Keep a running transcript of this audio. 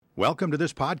Welcome to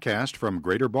this podcast from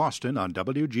Greater Boston on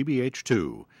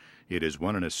WGBH2. It is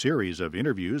one in a series of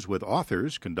interviews with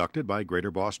authors conducted by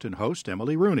Greater Boston host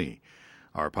Emily Rooney.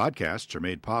 Our podcasts are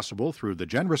made possible through the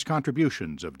generous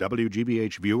contributions of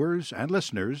WGBH viewers and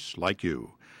listeners like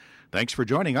you. Thanks for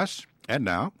joining us. And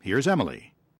now, here's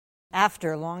Emily.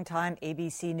 After longtime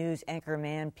ABC News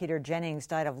anchorman Peter Jennings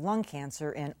died of lung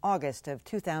cancer in August of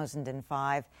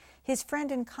 2005, his friend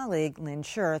and colleague Lynn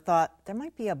Scher thought there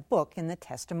might be a book in the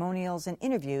testimonials and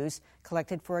interviews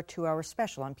collected for a 2-hour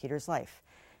special on Peter's life.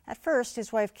 At first,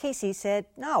 his wife Kayce said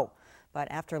no, but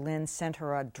after Lynn sent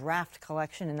her a draft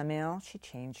collection in the mail, she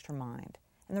changed her mind.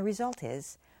 And the result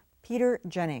is Peter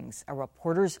Jennings, A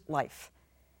Reporter's Life.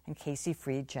 And Kayce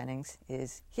Freed Jennings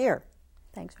is here.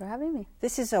 Thanks for having me.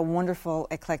 This is a wonderful,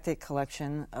 eclectic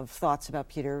collection of thoughts about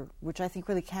Peter, which I think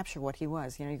really capture what he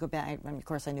was. You know, you go back, of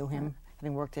course I knew him,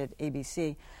 having worked at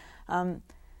ABC. Tell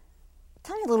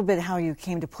me a little bit how you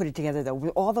came to put it together, though.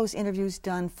 Were all those interviews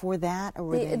done for that? Or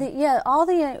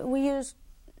were we used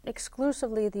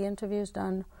exclusively the interviews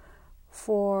done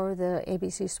for the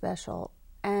ABC special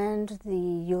and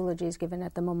the eulogies given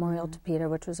at the memorial to Peter,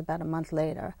 which was about a month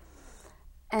later.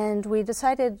 And we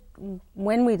decided,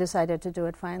 when we decided to do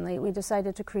it finally, we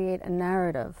decided to create a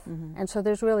narrative. And so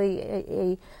there's really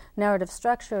a narrative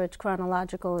structure. It's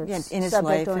chronological. It's in his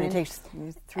life, and it takes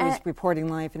through his reporting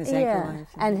life and his anchor life.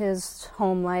 And his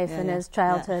home life and his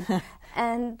childhood.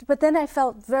 But then I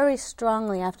felt very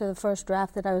strongly after the first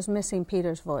draft that I was missing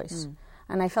Peter's voice.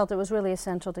 And I felt it was really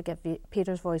essential to get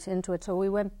Peter's voice into it. So we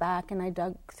went back and I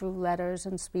dug through letters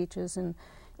and speeches and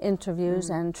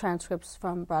interviews and transcripts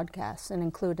from broadcasts and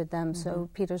included them, so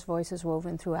Peter's voice is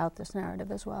woven throughout this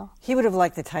narrative as well. He would have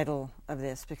liked the title of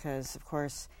this because, of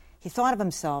course, he thought of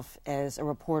himself as a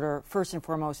reporter first and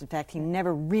foremost. In fact, he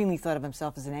never really thought of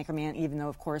himself as an anchorman, even though,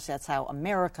 of course, that's how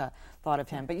America thought of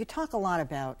him. But you talk a lot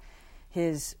about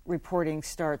his reporting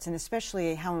starts and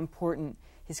especially how important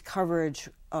his coverage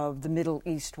of the Middle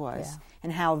East was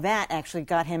and how that actually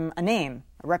got him a name,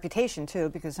 a reputation too,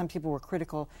 because some people were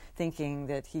critical, thinking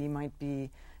that he might be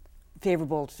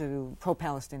favorable to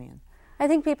pro-Palestinian. I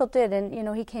think people did, and you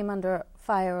know, he came under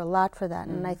fire a lot for that,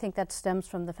 and I think that stems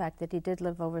from the fact that he did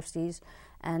live overseas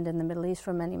and in the Middle East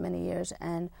for many, many years,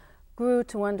 and grew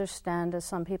to understand, as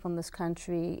some people in this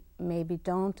country maybe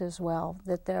don't as well,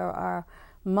 that there are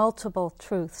multiple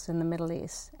truths in the Middle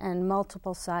East and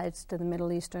multiple sides to the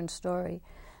Middle Eastern story.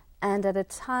 And at a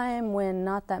time when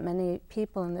not that many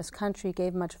people in this country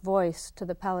gave much voice to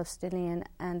the Palestinian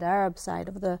and Arab side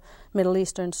of the Middle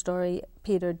Eastern story,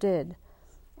 Peter did.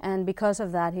 And because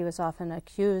of that, he was often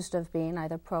accused of being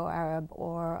either pro-Arab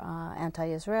or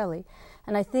anti-Israeli.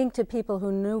 And I think to people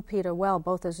who knew Peter well,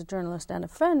 both as a journalist and a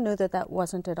friend, knew that that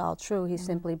wasn't at all true. He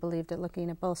simply believed it, looking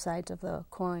at both sides of the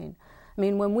coin. I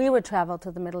mean, when we would travel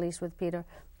to the Middle East with Peter,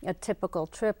 a typical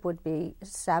trip would be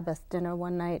Sabbath dinner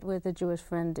one night with a Jewish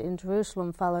friend in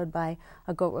Jerusalem, followed by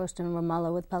a goat roast in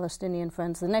Ramallah with Palestinian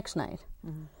friends the next night.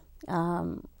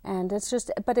 And it's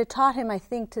just, but it taught him, I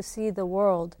think, to see the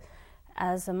world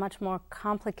as a much more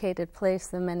complicated place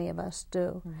than many of us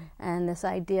do. And this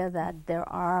idea that there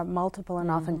are multiple and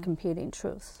often competing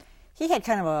truths. He had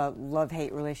kind of a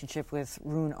love-hate relationship with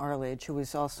Roone Arledge, who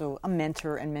was also a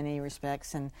mentor in many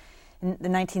respects. And in the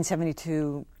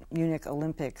 1972 Munich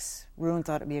Olympics, Roone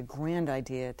thought it would be a grand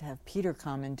idea to have Peter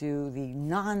come and do the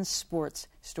non-sports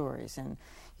stories. And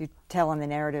you tell in the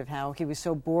narrative how he was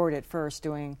so bored at first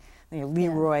doing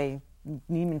Leroy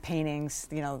Neiman paintings,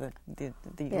 the Olympic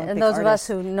and those artist. Of us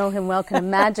who know him well can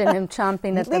imagine him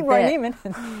chomping at the bit. Leroy Neiman.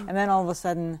 And then all of a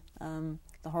sudden,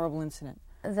 the horrible incident.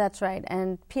 That's right.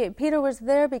 And Peter was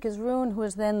there because Roone, who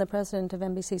was then the president of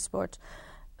NBC Sports,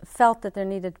 felt that there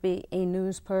needed to be a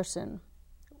news person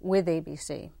with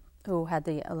ABC who had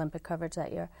the Olympic coverage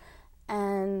that year.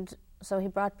 And so he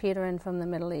brought Peter in from the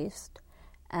Middle East.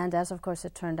 And as, of course,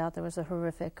 it turned out, there was a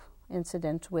horrific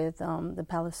incident with the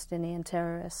Palestinian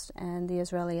terrorists and the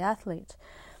Israeli athletes.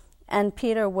 And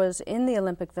Peter was in the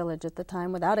Olympic Village at the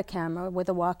time without a camera, with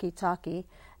a walkie-talkie,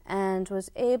 and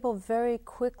was able very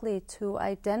quickly to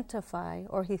identify,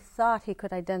 or he thought he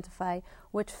could identify,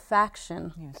 which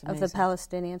faction of the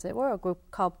Palestinians they were, a group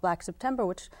called Black September,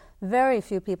 which very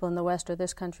few people in the West or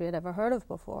this country had ever heard of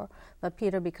before. But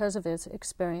Peter, because of his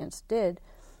experience, did.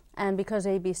 And because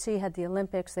ABC had the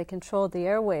Olympics, they controlled the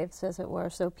airwaves, as it were.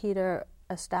 So Peter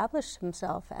established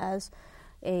himself as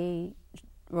a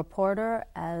reporter,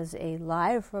 as a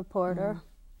live reporter,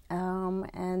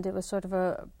 and it was sort of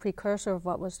a precursor of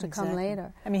what was to come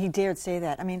later. I mean, he dared say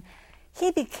that. I mean,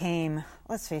 He became,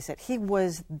 let's face it, he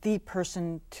was the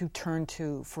person to turn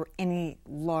to for any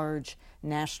large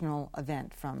national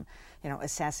event, from,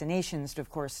 assassinations to, of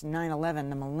course, 9/11,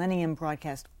 the Millennium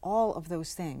broadcast, all of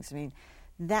those things. I mean,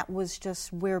 that was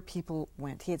just where people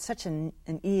went. He had such an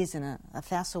ease and a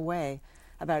facile way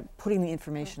about putting the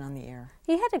information on the air.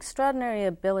 He had extraordinary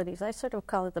abilities. I sort of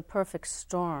call it the perfect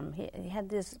storm. He had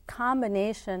this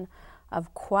combination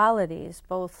of qualities,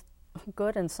 both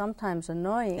good and sometimes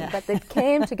annoying, but they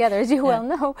came together, as you well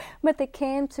know, but they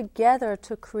came together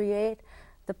to create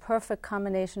the perfect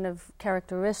combination of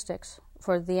characteristics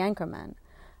for the anchorman.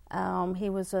 He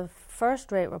was a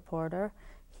first-rate reporter.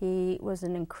 He was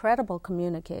an incredible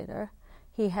communicator.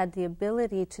 He had the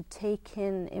ability to take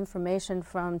in information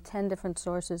from 10 different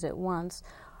sources at once,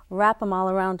 wrap them all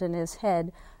around in his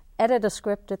head, edit a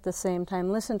script at the same time,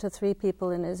 listen to 3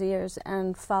 people in his ears,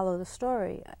 and follow the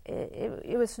story.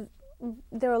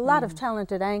 There are a lot of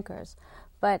talented anchors,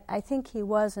 but I think he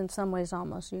was in some ways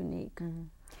almost unique. Mm-hmm.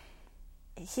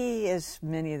 He, as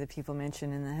many of the people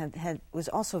mentioned, was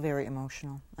also very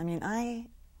emotional. I mean, I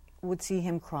would see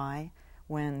him cry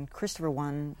when Christopher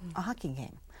won a hockey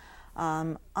game.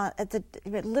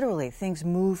 Literally, things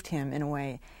moved him in a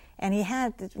way. And he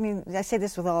had, I say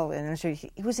this with all, and I'm sure he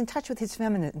was in touch with his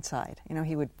feminine side.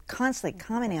 He would constantly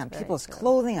comment on people's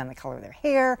clothing, on the color of their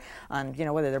hair, on,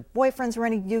 whether their boyfriends were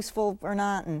any useful or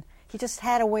not. And he just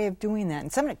had a way of doing that.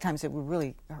 And sometimes it would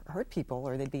really hurt people,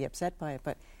 or they'd be upset by it.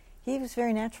 But he was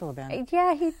very natural about it.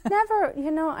 Yeah, he never,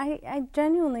 I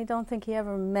genuinely don't think he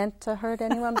ever meant to hurt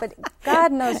anyone. But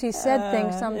God knows he said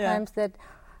things sometimes that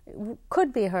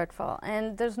could be hurtful,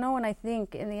 and there's no one, I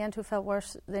think, in the end who felt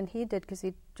worse than he did, because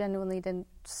he genuinely didn't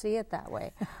see it that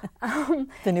way.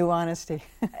 The new honesty.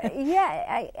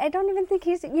 I don't even think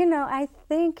he's, I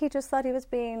think he just thought he was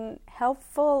being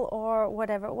helpful or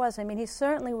whatever it was. I mean, he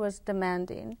certainly was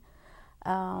demanding,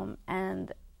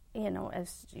 and,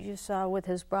 as you saw with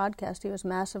his broadcast, he was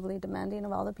massively demanding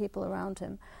of all the people around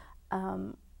him.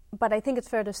 But I think it's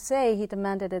fair to say he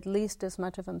demanded at least as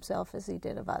much of himself as he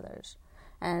did of others,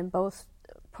 and both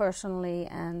personally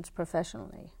and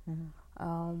professionally.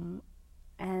 Mm-hmm.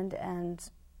 And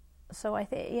so I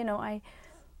think,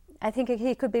 I think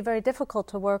he could be very difficult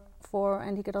to work for,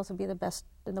 and he could also be the best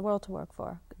in the world to work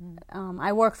for. Mm-hmm.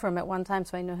 I worked for him at one time,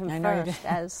 so I knew him first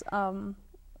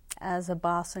as a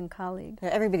boss and colleague.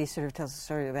 Everybody sort of tells a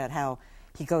story about how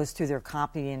he goes through their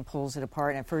copy and pulls it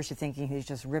apart, and at first you're thinking he's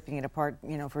just ripping it apart,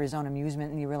 for his own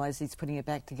amusement, and you realize he's putting it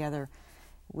back together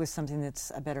with something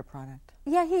that's a better product.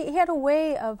 Yeah, he had a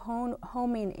way of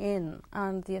homing in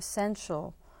on the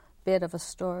essential bit of a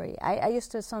story. I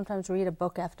used to sometimes read a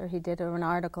book after he did, or an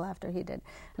article after he did,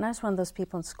 and I was one of those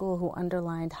people in school who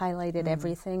underlined, highlighted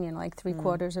everything, and like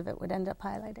 3/4 of it would end up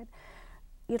highlighted.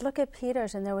 You'd look at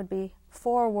Peter's and there would be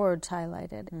 4 words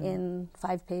highlighted in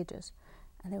 5 pages,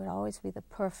 and they would always be the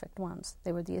perfect ones.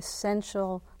 They were the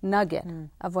essential nugget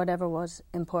of whatever was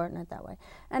important at that way.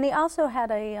 And he also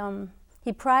had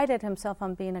he prided himself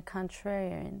on being a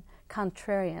contrarian,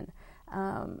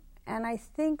 and I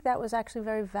think that was actually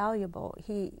very valuable.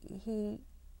 He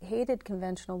hated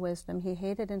conventional wisdom. He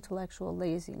hated intellectual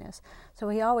laziness. So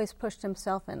he always pushed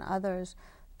himself and others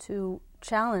to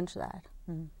challenge that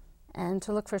and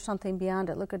to look for something beyond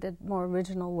it, look at a more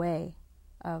original way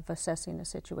of assessing a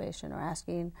situation or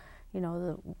asking,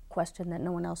 the question that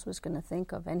no one else was going to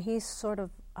think of. And he sort of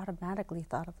automatically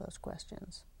thought of those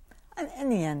questions. In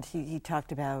the end, he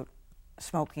talked about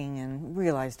smoking and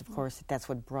realized, of course, that that's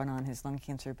what brought on his lung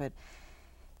cancer. But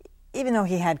even though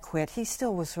he had quit, he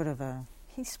still was sort of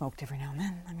he smoked every now and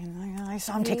then. I mean, I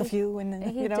saw him take a few, and then,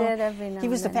 he did every now and then. He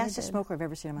was the fastest smoker I've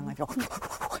ever seen in my life.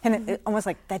 And it almost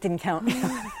like that didn't count.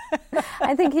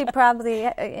 I think he probably,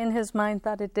 in his mind,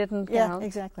 thought it didn't count. Yeah,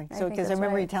 exactly. So, because I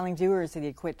remember telling viewers that he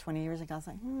had quit 20 years ago. I was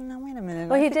like, no, wait a minute.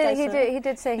 Well, he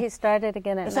did say he started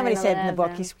again at 9/11. Somebody said in the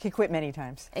book he quit many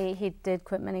times. He did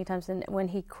quit many times, and when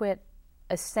he quit,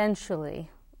 essentially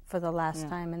for the last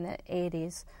time in the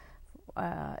 80s,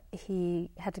 he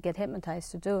had to get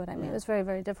hypnotized to do it. I mean, it was very,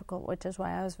 very difficult, which is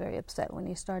why I was very upset when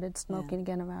he started smoking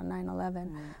again around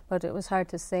 9/11. But it was hard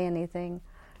to say anything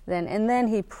then. And then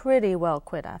he pretty well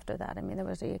quit after that. I mean, there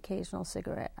was the occasional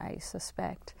cigarette, I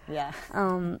suspect,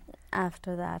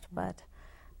 after that. But,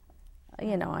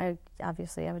 I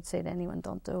would say to anyone,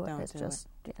 don't do it. It's just,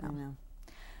 I know.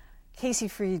 Kayce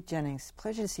Freed Jennings,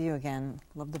 pleasure to see you again.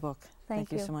 Love the book.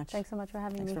 Thank you so much. Thanks so much for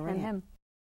having me and him.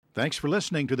 Thanks for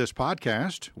listening to this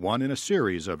podcast, one in a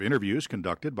series of interviews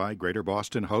conducted by Greater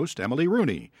Boston host Emily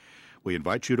Rooney. We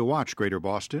invite you to watch Greater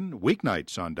Boston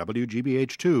weeknights on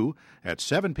WGBH2 at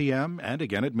 7 p.m. and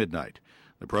again at midnight.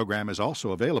 The program is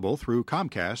also available through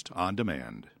Comcast On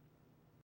Demand.